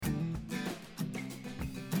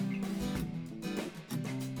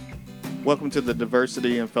Welcome to the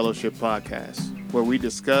Diversity and Fellowship Podcast, where we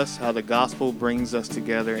discuss how the gospel brings us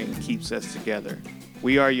together and keeps us together.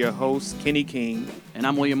 We are your hosts, Kenny King. And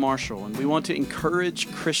I'm William Marshall, and we want to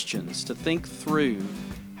encourage Christians to think through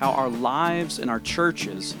how our lives and our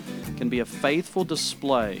churches can be a faithful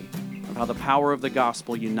display of how the power of the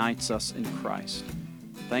gospel unites us in Christ.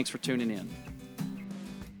 Thanks for tuning in.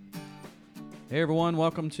 Hey everyone,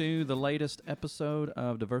 welcome to the latest episode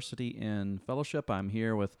of Diversity in Fellowship. I'm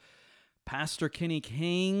here with Pastor Kenny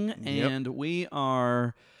King, and we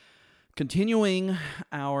are continuing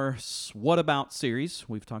our What About series.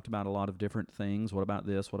 We've talked about a lot of different things. What about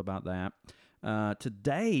this? What about that?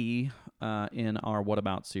 Today, in our What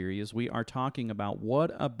About series, we are talking about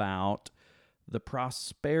what about the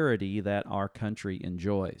prosperity that our country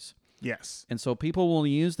enjoys. Yes. And so people will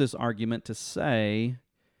use this argument to say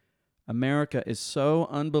America is so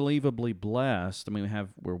unbelievably blessed. I mean,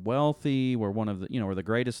 we're wealthy. We're one of the, we're the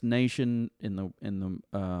greatest nation in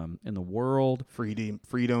the world.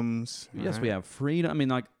 Freedoms. Yes, right? we have freedom. I mean,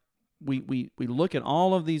 like we look at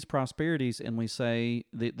all of these prosperities and we say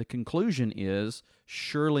the conclusion is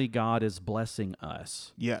surely God is blessing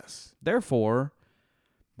us. Yes. Therefore,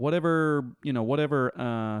 whatever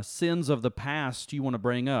sins of the past you want to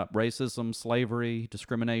bring up, racism, slavery,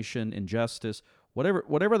 discrimination, injustice,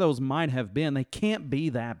 whatever those might have been, they can't be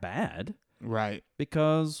that bad. Right.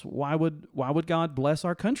 Because why would God bless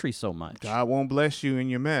our country so much? God won't bless you in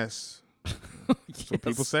your mess. That's what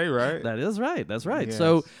people say, right? That is right. That's right. Yes.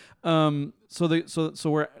 So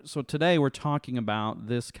today we're talking about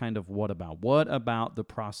this kind of what about the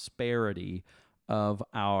prosperity of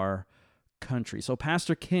our country. So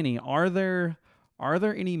Pastor Kenny, are there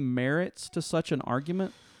any merits to such an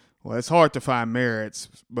argument? Well, it's hard to find merits,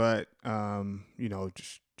 but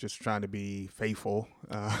just trying to be faithful,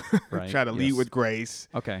 right. Try to lead with grace.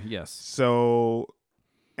 Okay. Yes. So,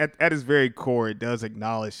 at its very core, it does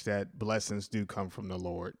acknowledge that blessings do come from the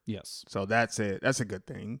Lord. Yes. So that's it. That's a good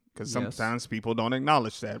thing because sometimes people don't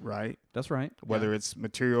acknowledge that, right? That's right. Whether it's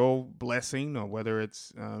material blessing or whether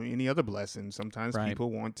it's any other blessing, sometimes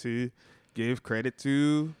people want to give credit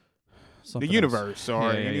to Something the universe else.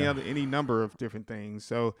 or any number of different things.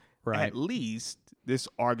 So right. at least this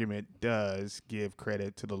argument does give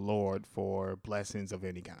credit to the Lord for blessings of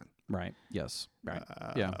any kind. Right. Yes. Right.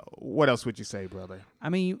 What else would you say, brother? I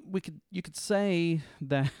mean, you could say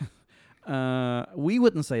that we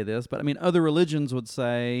wouldn't say this, but I mean, other religions would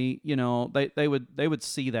say, they would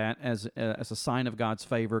see that as a sign of God's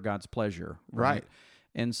favor, God's pleasure. Right.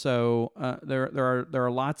 And so there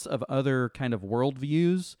are lots of other kind of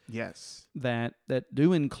worldviews. Yes. That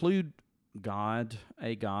do include God,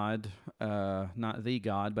 a God, not the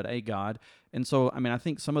God, but a God. And so, I mean, I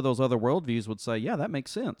think some of those other worldviews would say, yeah, that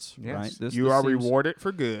makes sense, yes. right? This seems rewarded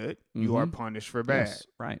for good. Mm-hmm. You are punished for bad. Yes,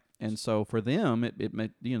 right. And so for them,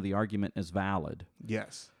 the argument is valid.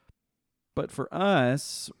 Yes. But for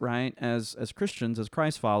us, right, as Christians, as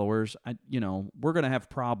Christ followers, we're going to have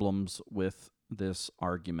problems with this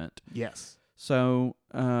argument. Yes. So,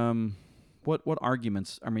 what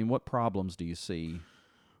arguments? I mean, what problems do you see?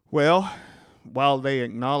 Well, while they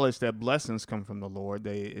acknowledge that blessings come from the Lord,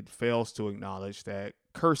 it fails to acknowledge that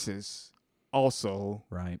curses also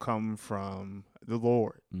come from the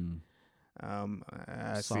Lord. Mm.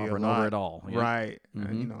 I Sovereign see a lot, over it all, yeah. Right?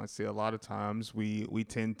 Mm-hmm. I see a lot of times we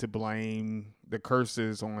tend to blame the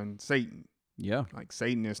curses on Satan. Yeah. Like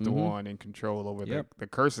Satan is the one in control over the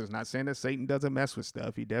curses. Not saying that Satan doesn't mess with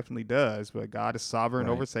stuff. He definitely does. But God is sovereign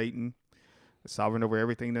over Satan, sovereign over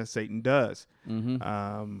everything that Satan does.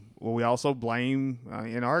 Mm-hmm. We also blame,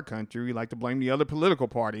 in our country, we like to blame the other political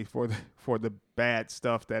party for the bad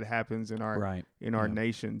stuff that happens in our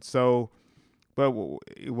nation. So, but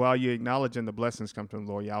while you're acknowledging the blessings come from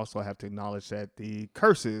the Lord, you also have to acknowledge that the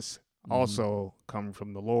curses also come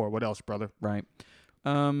from the Lord. What else, brother? Right.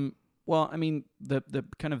 Well, I mean, the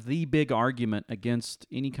kind of the big argument against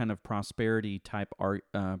any kind of prosperity type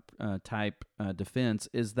defense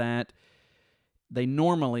is that they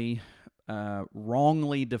normally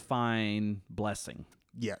wrongly define blessing.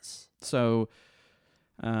 Yes. So,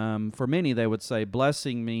 for many, they would say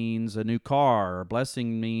blessing means a new car, or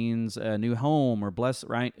blessing means a new home, or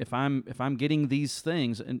right? If I'm getting these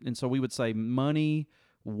things, and so we would say money,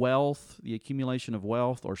 wealth, the accumulation of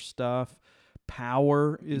wealth or stuff.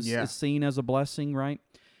 Power is seen as a blessing, right?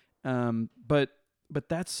 But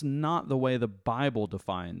that's not the way the Bible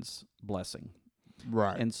defines blessing,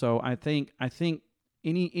 right? And so I think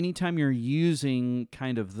anytime you're using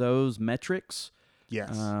kind of those metrics,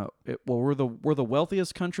 yes, we're the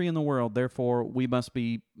wealthiest country in the world, therefore we must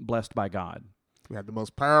be blessed by God. We have the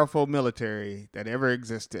most powerful military that ever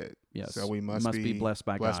existed. Yes. So we must be blessed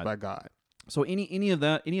by God. So any of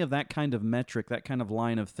that kind of metric, that kind of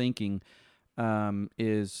line of thinking,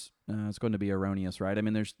 is going to be erroneous, right? I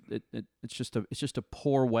mean, it's just a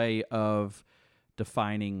poor way of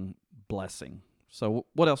defining blessing. So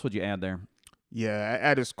what else would you add there? Yeah,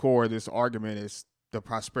 at its core, this argument is the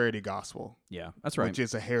prosperity gospel. Yeah, that's right. Which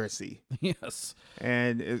is a heresy. Yes.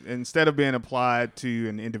 And instead of being applied to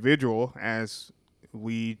an individual as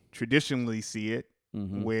we traditionally see it,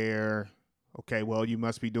 where, okay, well,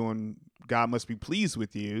 God must be pleased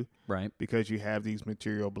with you, right? Because you have these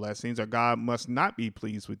material blessings, or God must not be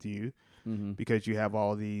pleased with you because you have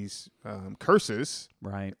all these curses,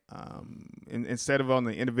 right? Instead of on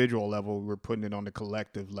the individual level, we're putting it on the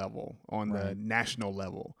collective level, on the national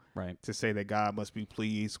level, right? To say that God must be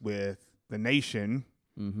pleased with the nation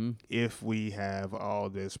if we have all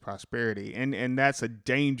this prosperity, and that's a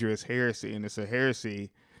dangerous heresy, and it's a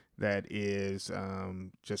heresy that is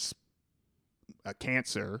just a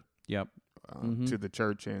cancer. Yep. To the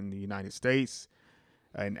church in the United States,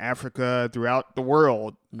 in Africa, throughout the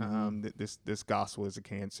world. This gospel is a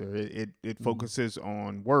cancer. It focuses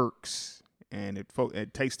on works, and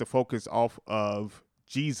it takes the focus off of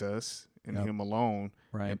Jesus and Him alone,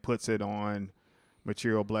 and puts it on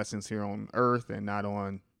material blessings here on earth, and not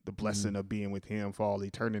on the blessing of being with Him for all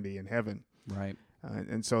eternity in heaven. Right.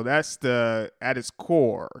 And so that's at its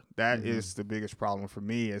core, that is the biggest problem for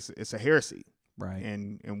me. It's a heresy. Right.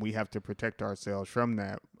 And we have to protect ourselves from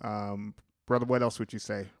that. Brother, what else would you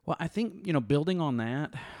say? Well, I think, building on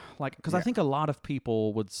that, because I think a lot of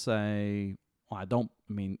people would say, well,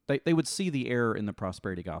 they would see the error in the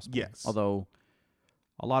prosperity gospel. Yes. Although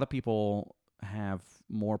a lot of people have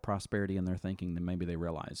more prosperity in their thinking than maybe they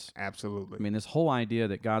realize. Absolutely. I mean, this whole idea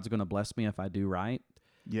that God's going to bless me if I do right.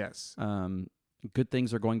 Yes. Good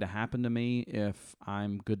things are going to happen to me if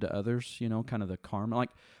I'm good to others, kind of the karma. Like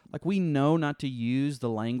we know not to use the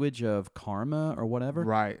language of karma or whatever.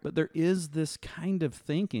 Right. But there is this kind of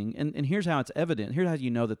thinking, and here's how it's evident. Here's how you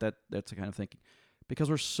know that's the kind of thinking. Because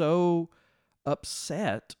we're so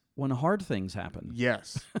upset when hard things happen.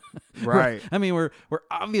 Yes. Right. We're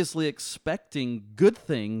obviously expecting good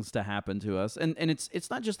things to happen to us, and it's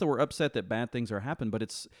not just that we're upset that bad things are happening, but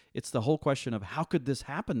it's the whole question of how could this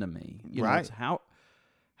happen to me? Right.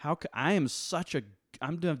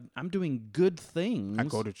 I'm doing good things. I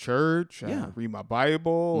go to church. I read my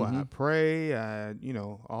Bible. I pray.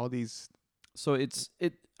 All these. So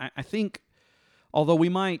I think. Although we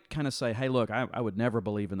might kind of say, hey, look, I would never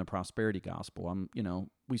believe in the prosperity gospel.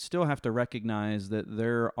 We still have to recognize that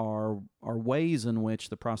there are ways in which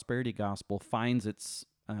the prosperity gospel finds its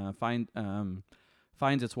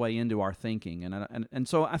way into our thinking, and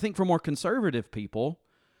so I think for more conservative people,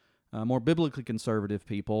 more biblically conservative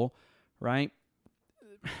people, right?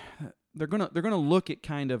 They're gonna look at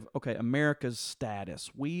kind of, okay, America's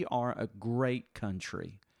status. We are a great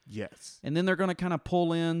country. Yes. And then they're going to kind of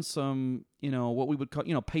pull in some, what we would call,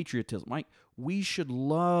 patriotism. Like, we should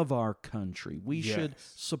love our country. We should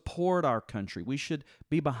support our country. We should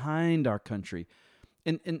be behind our country.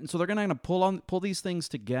 And so they're going to pull these things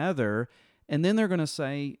together, and then they're going to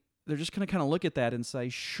say, they're just going to kind of look at that and say,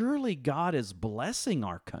 surely God is blessing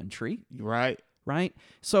our country. Right. Right?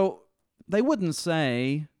 So they wouldn't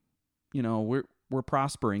say, we're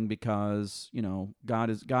prospering because God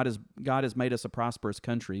has made us a prosperous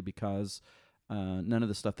country because none of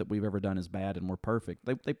the stuff that we've ever done is bad and we're perfect.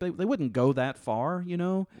 They wouldn't go that far,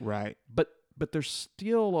 Right. But there's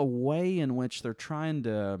still a way in which they're trying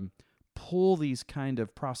to pull these kind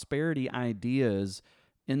of prosperity ideas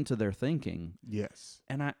into their thinking. Yes.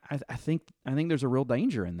 And I think there's a real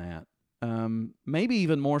danger in that. Maybe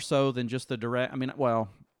even more so than just the direct.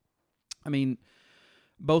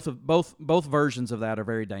 Both versions of that are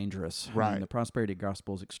very dangerous. Right. The prosperity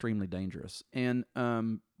gospel is extremely dangerous, and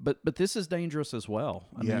but this is dangerous as well.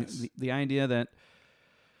 I mean, the idea that,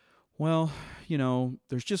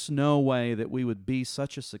 there's just no way that we would be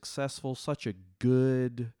such a successful, such a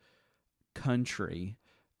good country,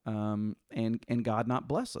 and God not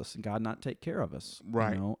bless us, and God not take care of us.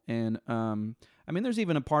 Right. And there's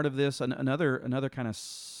even a part of this, another kind of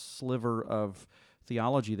sliver of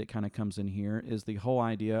theology that kind of comes in here is the whole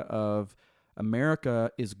idea of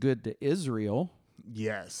America is good to Israel.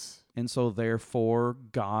 Yes. And so therefore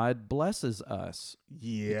God blesses us.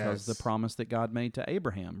 Yes. Because the promise that God made to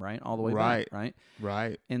Abraham, right? All the way back, right?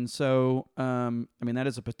 Right. And so, that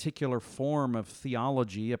is a particular form of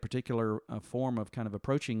theology, a particular form of kind of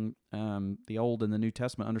approaching the Old and the New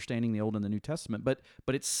Testament, understanding the Old and the New Testament. But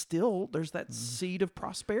it's still, there's that seed of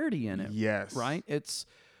prosperity in it. Yes. Right? It's,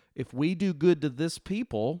 if we do good to this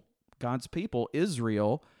people, God's people,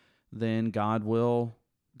 Israel, then God will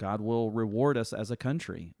reward us as a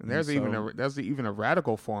country. And there's even a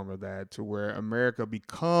radical form of that, to where America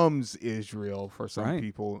becomes Israel for some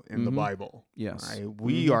people in the Bible. Yes. Right?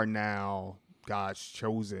 We are now God's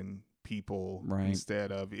chosen people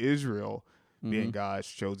instead of Israel being God's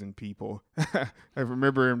chosen people. I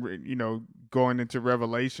remember, going into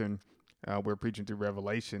Revelation, we're preaching through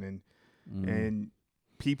Revelation, and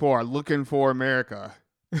people are looking for America.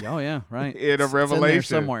 Oh yeah, right. In a Revelation, in there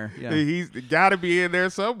somewhere. Yeah. He's got to be in there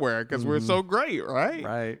somewhere because we're so great, right?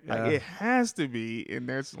 Right. Yeah. Like, it has to be, and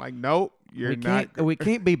there's like, nope, you're not. We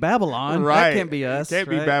can't be Babylon. Right. That can't be us. It can't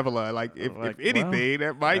be Babylon. Like if anything,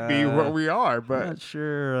 that might be what we are. But I'm not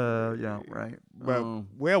sure. Yeah. Right. But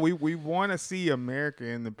we want to see America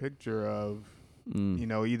in the picture of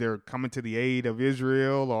either coming to the aid of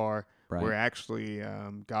Israel or we're actually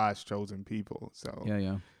God's chosen people. So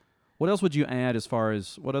yeah. What else would you add as far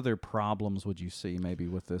as what other problems would you see maybe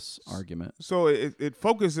with this argument? So it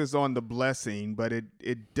focuses on the blessing, but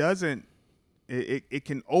it doesn't, it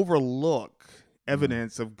can overlook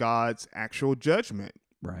evidence of God's actual judgment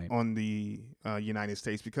on the United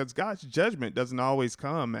States, because God's judgment doesn't always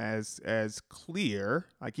come as clear.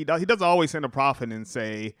 Like he doesn't always send a prophet and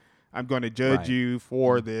say, I'm going to judge you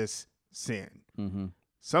for this sin. Mm-hmm.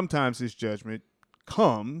 Sometimes his judgment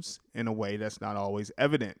comes in a way that's not always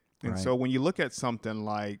evident. And so when you look at something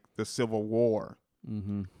like the Civil War,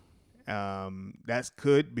 that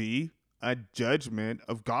could be a judgment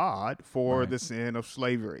of God for the sin of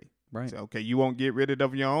slavery. Right. So, okay, you won't get rid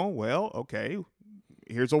of your own? Well, okay,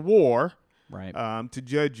 here's a war to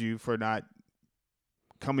judge you for not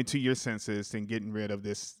coming to your senses and getting rid of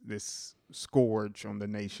this scourge on the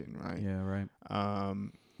nation, right? Yeah,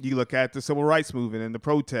 right. You look at the civil rights movement and the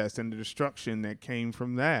protests and the destruction that came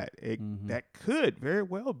from that. That could very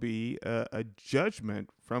well be a judgment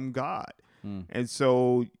from God. And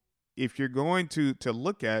so if you're going to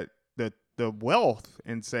look at the wealth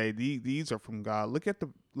and say these are from God, look at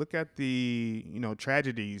the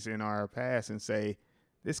tragedies in our past and say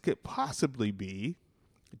this could possibly be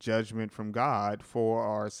judgment from God for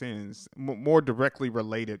our sins, more directly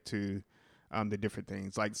related to the different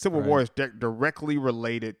things. Like Civil War is directly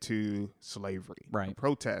related to slavery. Right. The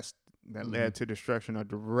protests that led to destruction are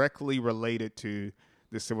directly related to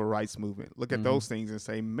the civil rights movement. Look at those things and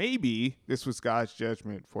say, maybe this was God's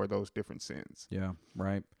judgment for those different sins. Yeah,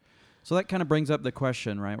 right. So that kind of brings up the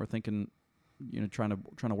question, right? We're thinking, trying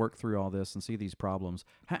to work through all this and see these problems.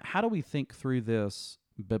 How do we think through this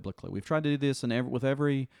biblically? We've tried to do this with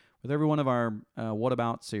every one of our What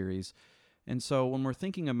About series. And so when we're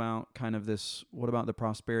thinking about kind of this, what about the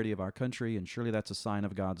prosperity of our country, and surely that's a sign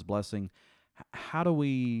of God's blessing, how do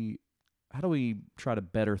we try to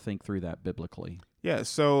better think through that biblically? Yeah,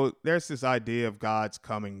 so there's this idea of God's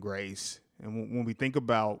coming grace. And when we think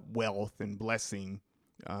about wealth and blessing,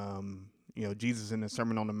 Jesus in the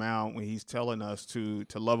Sermon on the Mount, when he's telling us to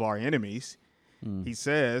love our enemies, he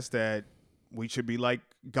says that we should be like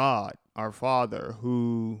God, our Father,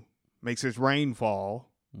 who makes his rain fall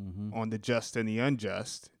on the just and the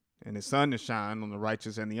unjust, and his sun to shine on the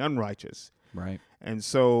righteous and the unrighteous. Right. And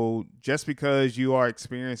so just because you are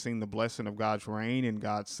experiencing the blessing of God's rain and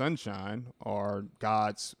God's sunshine, or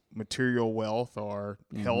God's material wealth or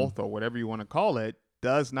health or whatever you want to call it,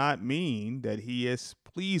 does not mean that he is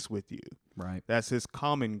pleased with you. Right. That's his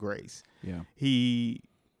common grace. Yeah. He,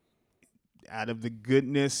 out of the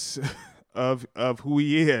goodness of who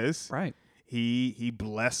he is, right, he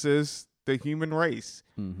blesses the human race.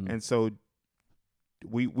 And so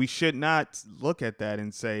we should not look at that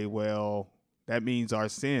and say, well, that means our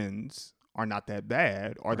sins are not that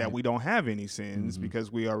bad, or that we don't have any sins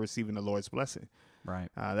because we are receiving the Lord's blessing. Right.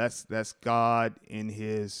 That's God in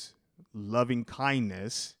his loving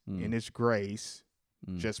kindness, in his grace,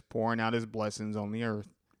 just pouring out his blessings on the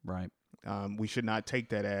earth. Right. We should not take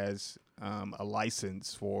that as a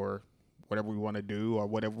license for whatever we want to do or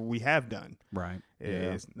whatever we have done. Right.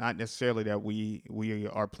 It's not necessarily that we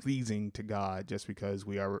are pleasing to God just because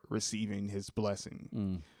we are receiving his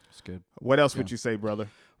blessing. That's good. What else would you say, brother?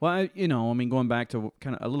 Well, going back to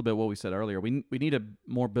kind of a little bit what we said earlier, we need a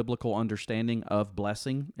more biblical understanding of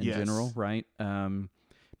blessing in general, right?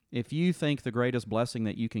 If you think the greatest blessing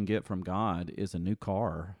that you can get from God is a new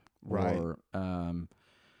car, or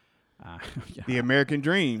the American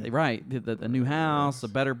dream, right? The new house, a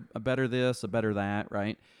better this, a better that,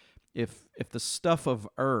 right? If the stuff of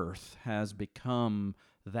earth has become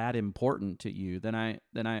that important to you, then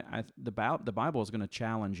the Bible is going to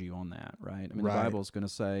challenge you on that, right? I mean, the Bible is going to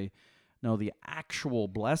say, no, the actual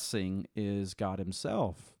blessing is God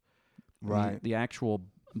himself. Right. The actual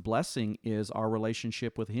blessing is our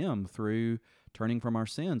relationship with Him through turning from our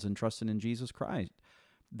sins and trusting in Jesus Christ.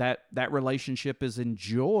 That relationship is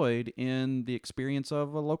enjoyed in the experience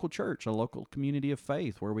of a local church, a local community of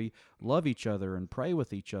faith where we love each other and pray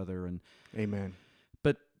with each other. And amen.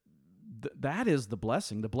 But that is the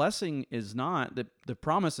blessing. The blessing is not, the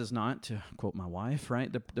promise is not, to quote my wife, right?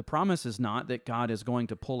 The promise is not that God is going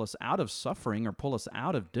to pull us out of suffering or pull us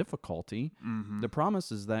out of difficulty. Mm-hmm. The promise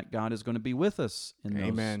is that God is going to be with us in those,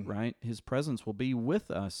 amen. Right? His presence will be with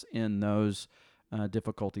us in those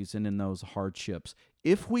difficulties and in those hardships.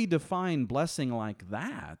 If we define blessing like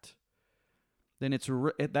that, then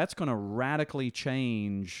that's going to radically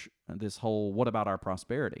change this whole, what about our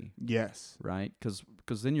prosperity? Yes. Right?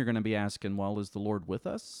 Because then you're going to be asking, well, is the Lord with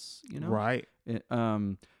us? Right.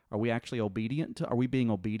 Are we actually are we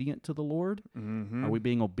being obedient to the Lord? Mm-hmm. Are we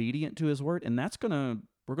being obedient to His word? And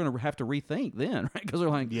we're going to have to rethink then, right? Because they're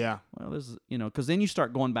like, yeah, well, this is, because then you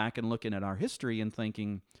start going back and looking at our history and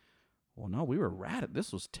thinking, well, no, we were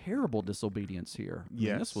this was terrible disobedience here.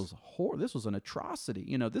 Yes. This was this was an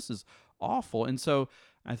atrocity. This is awful. And so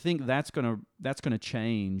I think that's gonna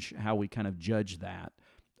change how we kind of judge that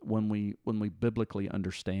when we biblically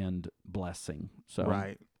understand blessing. So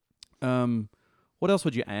right. What else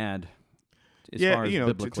would you add? As far as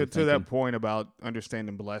to that point about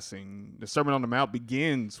understanding blessing, the Sermon on the Mount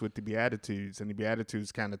begins with the Beatitudes, and the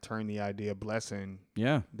Beatitudes kind of turn the idea of blessing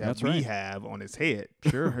that we have on its head.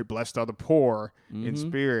 Sure. Blessed are the poor in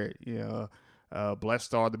spirit,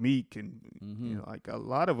 blessed are the meek, and like a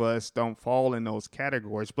lot of us don't fall in those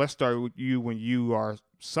categories. Blessed are you when you are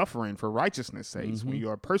suffering for righteousness' sake, when you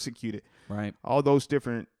are persecuted. Right. All those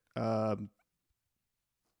different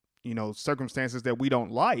circumstances that we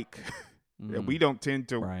don't like. That we don't tend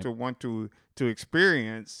to want to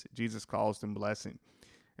experience, Jesus calls them blessing.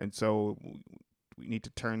 And so we need to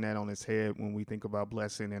turn that on its head when we think about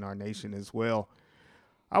blessing in our nation as well.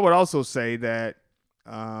 I would also say that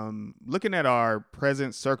looking at our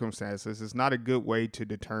present circumstances is not a good way to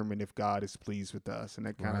determine if God is pleased with us. And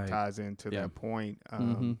that kind of ties into that point.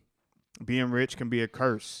 Being rich can be a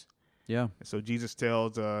curse. Yeah. And so Jesus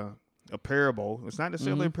tells a parable. It's not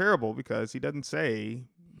necessarily a parable because he doesn't say,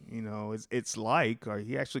 it's like, or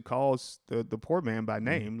he actually calls the poor man by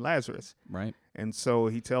name, Lazarus. Right. And so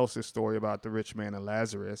he tells this story about the rich man and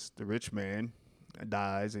Lazarus. The rich man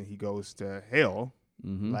dies and he goes to hell.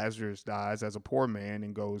 Mm-hmm. Lazarus dies as a poor man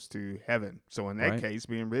and goes to heaven. So in that case,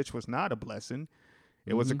 being rich was not a blessing.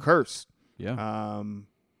 It was a curse. Yeah.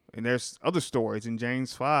 And there's other stories in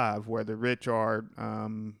James 5 where the rich are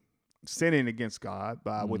sinning against God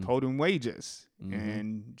by withholding wages. Mm-hmm.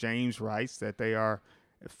 And James writes that they are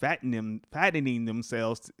fattening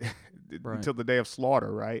themselves until the day of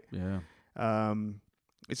slaughter, right? Yeah.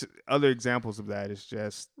 It's other examples of that. It's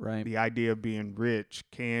just the idea of being rich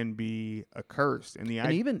can be a curse, and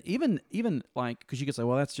even like, because you could say,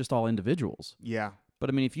 well, that's just all individuals. Yeah. But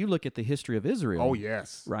I mean, if you look at the history of Israel, oh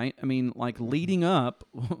yes, right? I mean, like leading up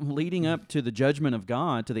to the judgment of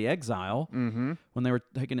God, to the exile, when they were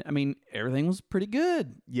taking, I mean, everything was pretty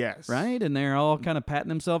good. Yes, right, and they're all kind of patting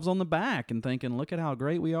themselves on the back and thinking, "Look at how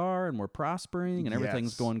great we are, and we're prospering, and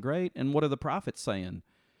everything's going great." And what are the prophets saying?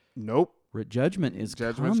 Nope, judgment is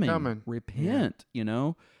coming. Repent.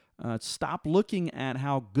 Stop looking at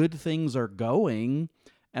how good things are going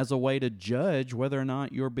as a way to judge whether or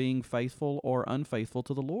not you're being faithful or unfaithful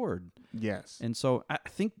to the Lord. Yes. And so I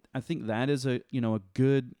think that is a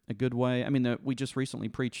good way. I mean, we just recently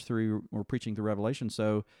preaching through Revelation.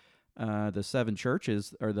 So the seven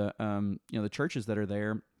churches, or the churches that are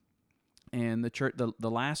there, and the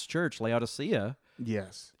last church, Laodicea,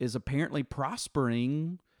 yes, is apparently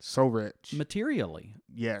prospering, so rich materially.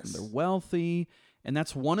 Yes. They're wealthy, and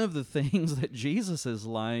that's one of the things that Jesus is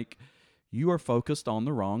like, you are focused on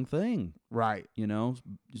the wrong thing. Right. You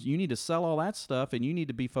need to sell all that stuff, and you need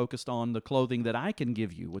to be focused on the clothing that I can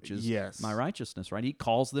give you, which is my righteousness, right? He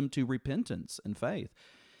calls them to repentance and faith.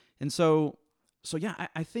 And so yeah,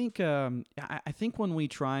 I think when we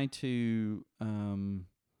try to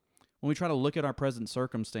look at our present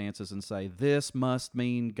circumstances and say, this must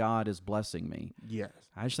mean God is blessing me. Yes.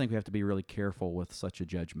 I just think we have to be really careful with such a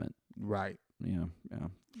judgment. Right. Yeah.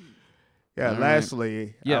 Yeah,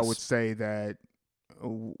 lastly, yes. I would say that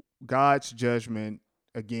God's judgment,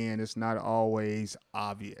 again, is not always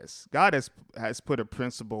obvious. God has put a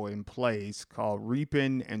principle in place called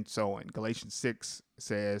reaping and sowing. Galatians 6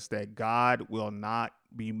 says that God will not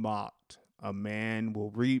be mocked. A man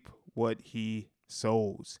will reap what he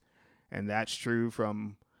sows. And that's true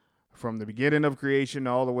from the beginning of creation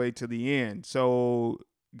all the way to the end. So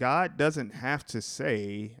God doesn't have to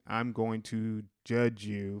say, I'm going to judge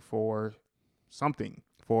you for something.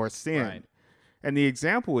 for sin. Right. And the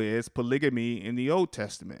example is polygamy in the Old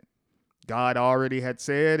Testament. God already had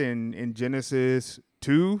said in Genesis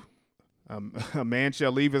 2, a man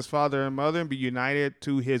shall leave his father and mother and be united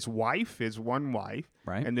to his wife, his one wife,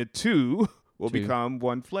 Right. and the two will become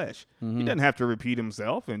one flesh. Mm-hmm. He doesn't have to repeat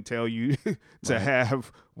himself and tell you to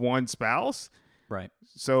have one spouse. Right.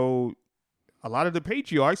 So a lot of the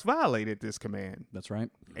patriarchs violated this command. That's right.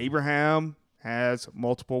 Abraham has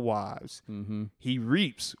multiple wives. Mm-hmm. He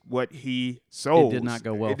reaps what he sows. It did not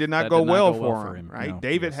go well. It did not That go did not well go for him, right? No.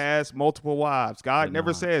 David has multiple wives. God Did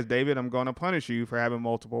never not. says, David, I'm going to punish you for having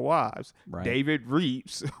multiple wives. Right. David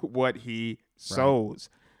reaps what he sows.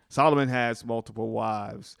 Solomon has multiple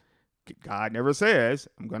wives. God never says,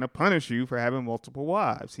 I'm going to punish you for having multiple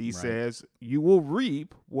wives. He says, you will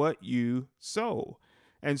reap what you sow.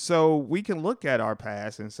 And so we can look at our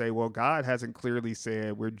past and say, well, God hasn't clearly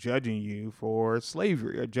said we're judging you for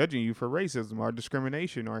slavery or judging you for racism or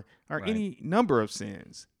discrimination or any number of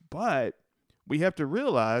sins. But we have to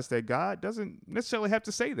realize that God doesn't necessarily have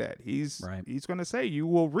to say that. He's going to say you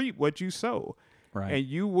will reap what you sow. Right. And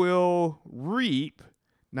you will reap,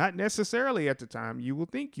 not necessarily at the time you will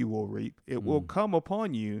think you will reap. It will come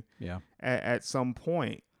upon you at some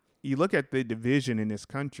point. You look at the division in this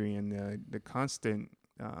country and the constant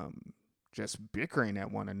just bickering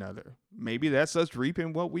at one another. Maybe that's us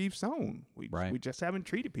reaping what we've sown. We just haven't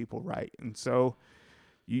treated people right. And so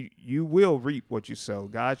you will reap what you sow.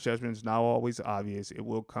 God's judgment is not always obvious. It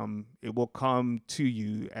will come to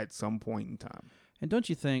you at some point in time. And don't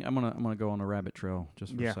you think I'm gonna go on a rabbit trail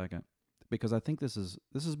just for a second, because I think this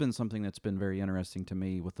has been something that's been very interesting to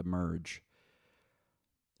me with the merge.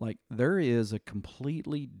 Like, there is a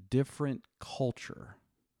completely different culture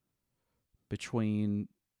between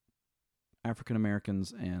African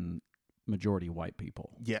Americans and majority white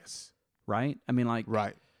people. Yes. Right? I mean, like,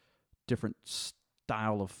 different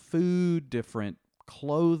style of food, different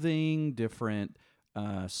clothing, different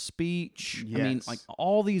speech. Yes. I mean, like,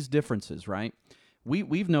 all these differences, right?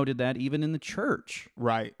 We've noted that even in the church.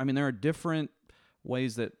 Right. I mean, there are different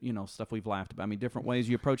ways that, stuff we've laughed about. I mean, different ways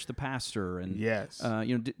you approach the pastor and,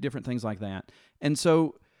 different things like that. And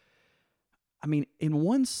so, I mean, in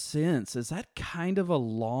one sense, is that kind of a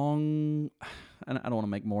long, I don't want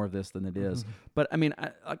to make more of this than it is, but I mean,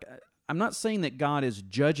 I'm not saying that God is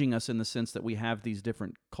judging us in the sense that we have these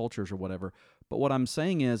different cultures or whatever, but what I'm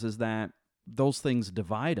saying is that those things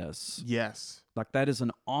divide us. Yes. Like, that is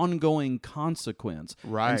an ongoing consequence.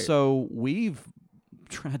 Right. And so we've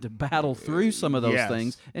tried to battle through some of those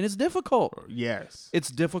things, and it's difficult. Yes. It's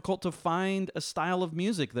difficult to find a style of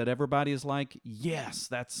music that everybody is like, yes,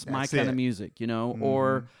 that's my kind of music,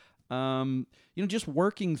 or just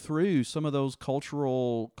working through some of those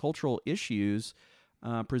cultural issues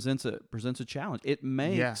presents a challenge. It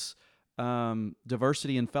makes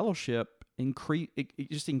diversity and fellowship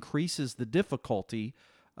it just increases the difficulty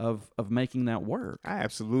of making that work. I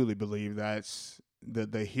absolutely believe that's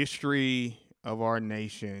the history of our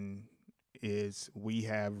nation is we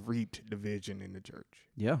have reaped division in the church.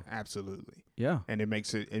 Yeah. Absolutely. Yeah. And it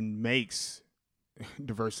makes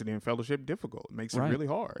diversity and fellowship difficult. It makes it really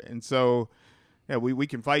hard. And so we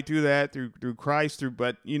can fight through that through Christ,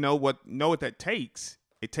 but what that takes?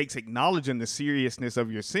 It takes acknowledging the seriousness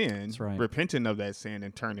of your sin, repenting of that sin,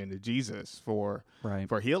 and turning to Jesus for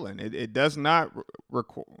healing. It does not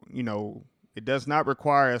it does not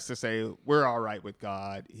require us to say we're all right with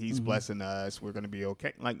God. He's blessing us. We're going to be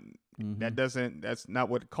okay. Like that's not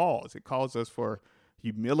what it calls. It calls us for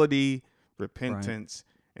humility, repentance,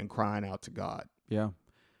 and crying out to God. Yeah.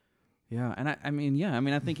 Yeah. And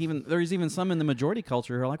I think there's even some in the majority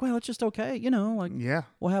culture who are like, well, it's just okay.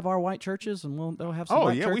 We'll have our white churches and they'll have some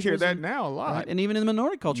black churches. We hear that now a lot. Right? And even in the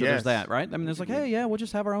minority culture, there's that, right? I mean, there's like, hey, we'll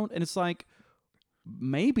just have our own. And it's like,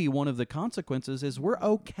 maybe one of the consequences is we're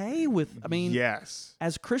okay with,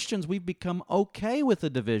 as Christians, we've become okay with the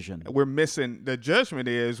division. The judgment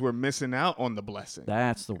is we're missing out on the blessing.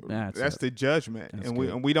 That's the judgment. That's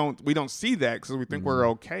and we don't see that because we think we're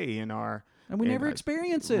okay in our. And we never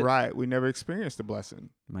experience it. Right. We never experience the blessing.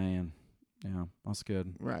 Man. Yeah, that's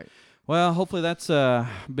good. Right. Well, hopefully that's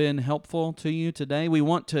been helpful to you today. We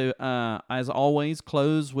want to, as always,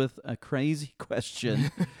 close with a crazy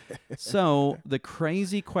question. So the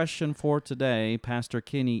crazy question for today, Pastor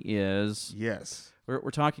Kenny, is... Yes.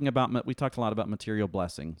 We're talking about... We talked a lot about material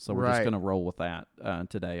blessing, so we're just going to roll with that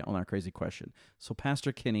today on our crazy question. So,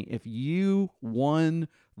 Pastor Kenny, if you won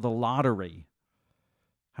the lottery...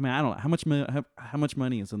 I mean, I don't know how much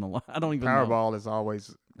money is in the lot. I don't even know. Powerball is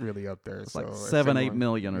always really up there. It's like 7-8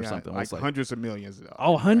 million or something. Like hundreds of millions.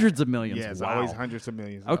 Oh, hundreds of millions. Yeah, it's wow. always hundreds of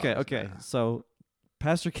millions. Okay. So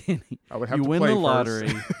Pastor Kenny, I would have you to win play the lottery.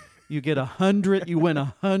 first. You get you win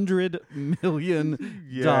 $100 million.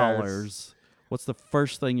 Yes. What's the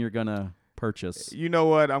first thing you're going to purchase? You know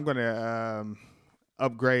what? I'm going to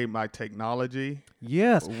upgrade my technology.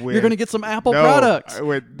 Yes. You're going to get some Apple products.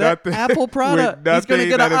 With nothing. Apple product. With He's going to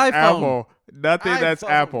get an iPhone. Apple. Nothing that's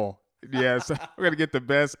Apple. Yes. I'm going to get the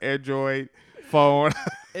best Android phone.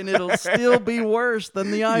 And it'll still be worse than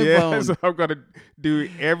the iPhone. Yes, I'm going to do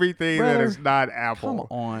everything that is not Apple.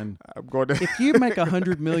 Come on. I'm going to. If you make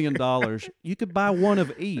 $100 million, you could buy one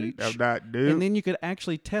of each. I'm not doing. And then you could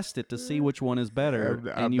actually test it to see which one is better.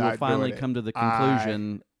 I'm you will not finally doing come to the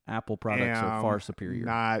conclusion Apple products are far superior.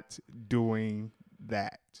 Not doing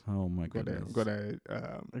that. Oh my goodness! I'm gonna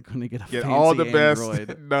get a get fancy all the Android.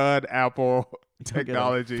 best non-Apple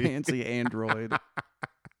technology. Fancy Android.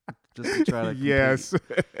 Just to try to compete. Yes.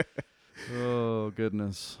 Oh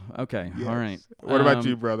goodness. Okay. Yes. All right. What about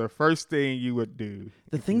you, brother? First thing you would do?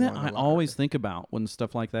 The thing that I always think about when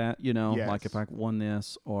stuff like that, Yes. like if I won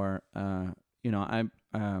this, or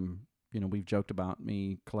we've joked about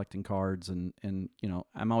me collecting cards, and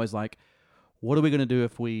I'm always like, what are we going to do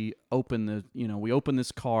if we open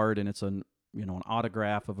this card and it's an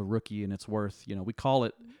autograph of a rookie and it's worth, we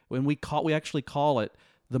actually call it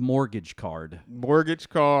the mortgage card. Mortgage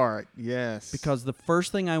card, yes. Because the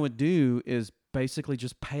first thing I would do is basically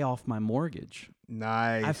just pay off my mortgage.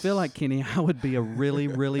 Nice. I feel like, Kenny, I would be a really,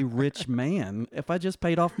 really rich man if I just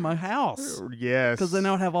paid off my house. Yes. Because then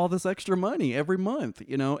I would have all this extra money every month,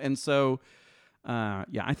 and so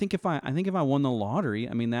I think if I won the lottery,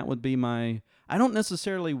 I mean, that would be my. I don't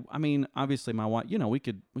necessarily. I mean, obviously, my wife. We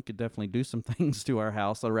could definitely do some things to our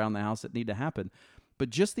house, around the house, that need to happen. But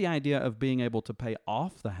just the idea of being able to pay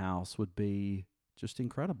off the house would be just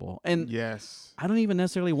incredible. And yes, I don't even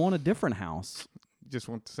necessarily want a different house. Just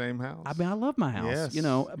want the same house. I mean, I love my house,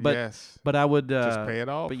 yes. But I would just pay it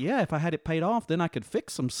off. But yeah, if I had it paid off, then I could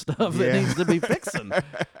fix some stuff that needs to be fixing.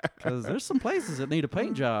 Because there's some places that need a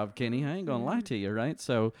paint job, Kenny. I ain't gonna lie to you, right?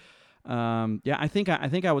 So, I think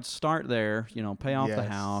I would start there. Pay off the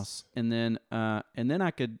house, and then I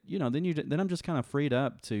could, then I'm just kind of freed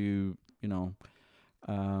up to,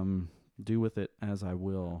 do with it as I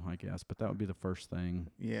will, I guess. But that would be the first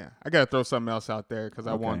thing. Yeah, I gotta throw something else out there because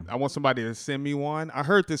I want somebody to send me one. I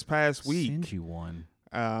heard this past week. Send you one.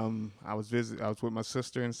 I was with my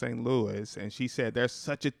sister in St. Louis, and she said there's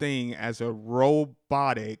such a thing as a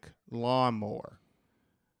robotic lawnmower.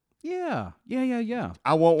 Yeah.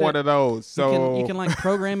 I want one of those. So you can like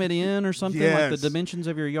program it in or something, like the dimensions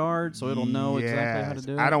of your yard, so it'll know exactly how to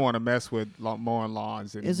do it. I don't want to mess with mowing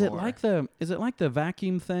lawns anymore. Is it like the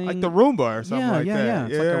vacuum thing? Like the Roomba or something like that? Yeah.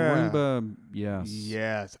 It's like a Roomba. Yes.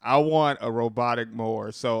 Yes. I want a robotic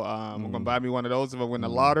mower. So I'm going to buy me one of those if I win the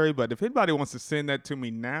lottery. But if anybody wants to send that to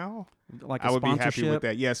me now, like I would be happy with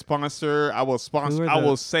that. Yeah, sponsor. I will sponsor. I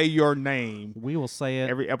will say your name. We will say it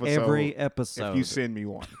every episode. If you send me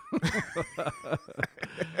one.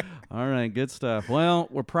 All right, good stuff. Well,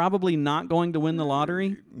 we're probably not going to win the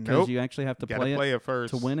lottery because you actually have to play it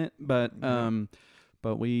first to win it. But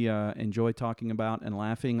we enjoy talking about and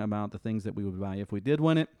laughing about the things that we would buy if we did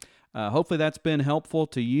win it. Hopefully that's been helpful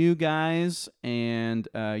to you guys, and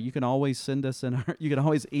you can always send us you can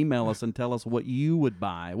always email us and tell us what you would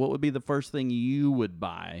buy. What would be the first thing you would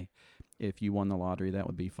buy if you won the lottery? That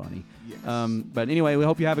would be funny. Yes. But anyway, we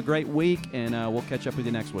hope you have a great week, and we'll catch up with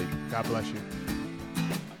you next week. God bless you.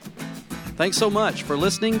 Thanks so much for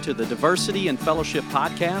listening to the Diversity and Fellowship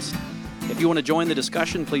Podcast. If you want to join the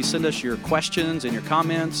discussion, please send us your questions and your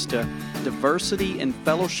comments to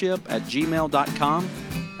diversityandfellowship@gmail.com.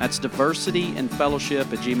 That's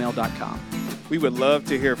diversityandfellowship@gmail.com. We would love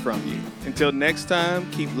to hear from you. Until next time,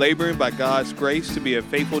 keep laboring by God's grace to be a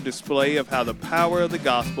faithful display of how the power of the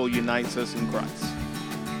gospel unites us in Christ.